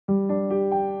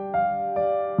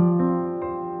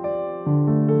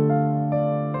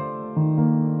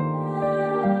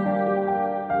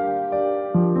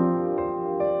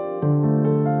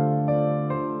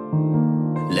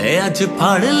अज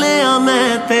फड़ लिया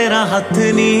मैं तेरा हथ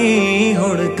नी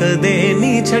हुण कदे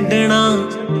नहीं छड्डना।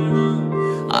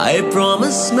 आई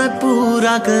प्रॉमिस मैं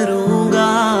पूरा करूंगा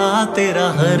तेरा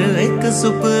हर एक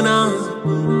सुपना।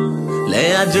 ले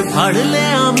अज फड़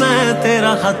लिया मैं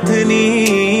तेरा हथ नी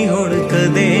हुण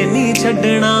कदे नहीं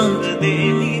छड्डना।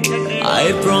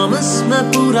 आई प्रॉमिस मैं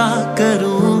पूरा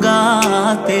करूंगा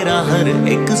तेरा हर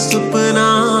एक सुपना।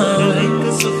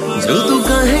 जो तू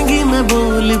कहेंगी मैं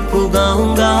बोल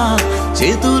पुगाऊंगा,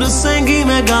 जे तू रुसेंगी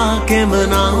मैं गा के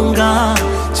मनाऊंगा।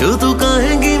 जो तू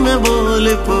कहेंगी मैं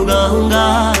बोल पुगाऊंगा,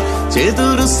 जे तू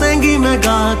रुसेंगी मैं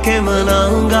गा के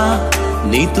मनाऊंगा।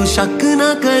 नी तू शक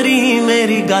ना करी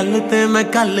मेरी गल ते मैं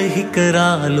कल ही करा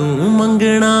लूं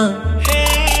मंगना।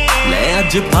 ले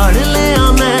अज फड़ लिया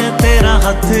मैं तेरा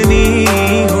हथ नी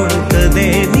हुण कदे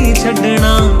नहीं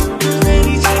छड्डना।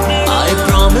 आई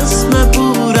प्रॉमिस मैं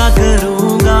पूरा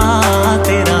करूंगा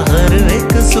तेरा हर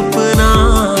एक सुपना।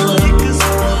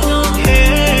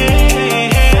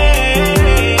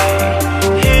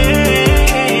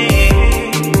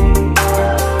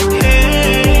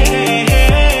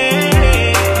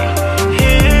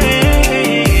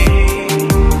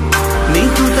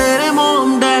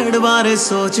 बारे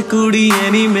सोच कुड़िए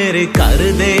नी मेरे घर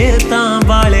दे तां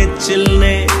वाले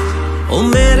चिलने। ओ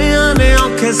मेरे आने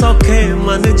औखे सौखे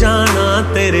मन जाना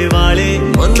तेरे वाले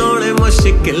मनोने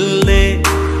मुश्किल ने।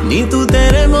 नी तू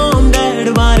तेरे मोम डैड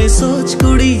बारे सोच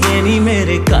कुड़िए नी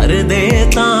मेरे घर दे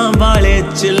तां वाले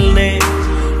चिलने।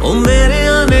 ओ मेरे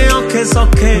आने औखे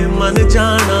सौखे मन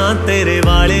जाना तेरे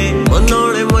वाले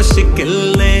मनोने मुश्किल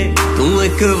ने। तू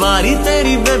एक बारी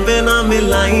तेरी बेबे ना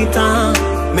मिलाई तां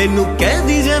मैनू कह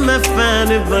दी जे मैं फैन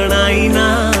बनाई ना।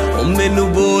 मैनू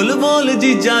बोल बोल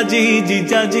जीजा जी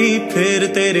फिर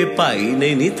तेरे भाई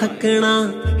ने नहीं थकना।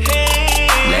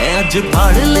 ले अज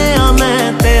फड़ लिया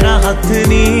मैं तेरा हथ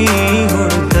नी हुण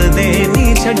कदे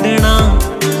नहीं छड्डना।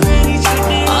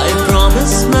 आई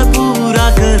प्रॉमिस मैं पूरा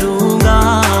करूंगा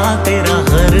तेरा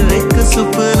हर एक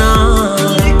सुपना।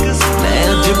 ले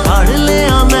अज फड़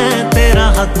लिया मैं तेरा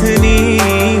हथ नी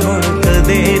हुण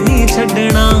कदे नहीं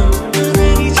छड्डना।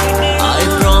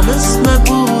 मैं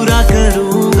पूरा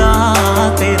करूंगा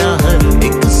तेरा हर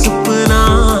एक सुपना।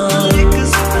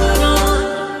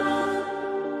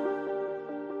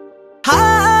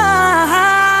 हाँ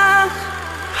हाँ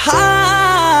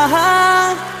हाँ हाँ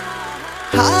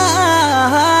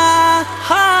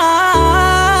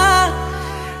हाँ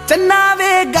चन्ना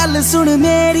वे गल सुन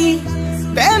मेरी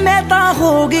वे मैं ता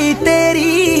हो गई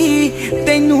तेरी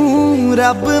तेनू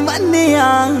रब मन्निया।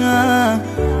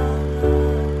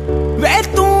 वे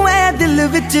तू है दिल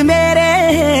विच मेरे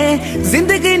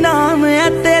जिंदगी नाम है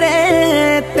तेरे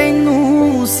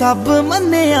तेनू सब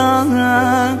मन्निया।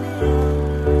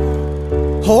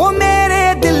 हो मेरे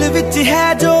दिल विच है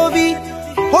जो भी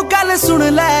हो गल सुन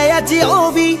लै अज ओ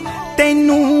भी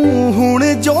तेनू हुण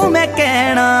जो मैं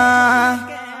कहना।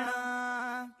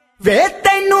 वे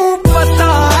तेनू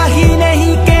पता ही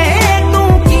नहीं के तू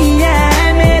की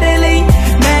है मेरे लिए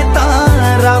मैं ता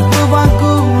रब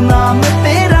वांगू नाम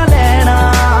तेरा।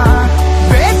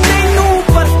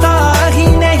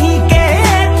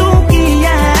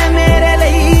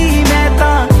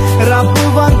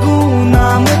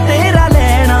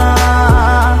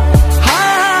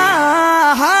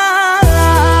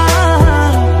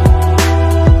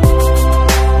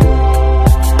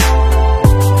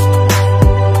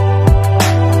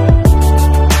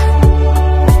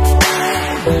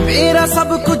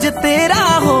 सब कुछ तेरा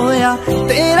होया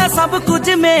तेरा सब कुछ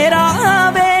मेरा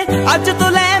वे अज तो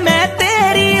ले मैं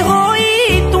तेरी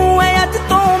होई तू है अज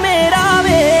तो मेरा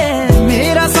वे।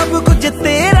 मेरा सब कुछ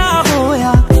तेरा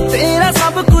होया तेरा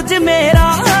सब कुछ मेरा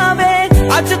वे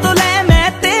अज तो ले मैं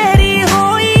तेरी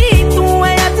होई तू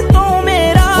है अज तो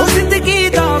मेरा। हो जिंदगी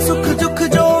दा सुख दुख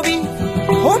जो भी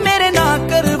हो मेरे ना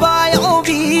करवायो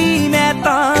भी मैं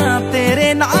ता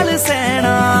तेरे नाल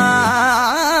सहना।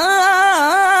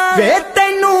 वे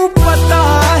तेनू पता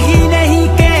ही नहीं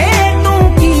के तू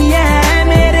की है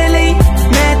मेरे लिए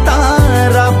मैं ता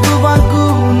रब वांगू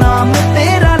नाम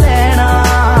तेरा लेना।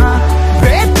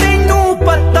 वे तेनू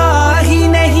पता ही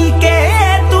नहीं के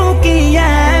तू की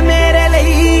है मेरे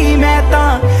लिए मैं ता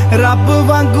रब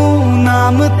वांगू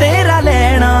नाम तेरा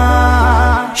लेना।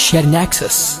 Share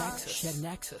nexus.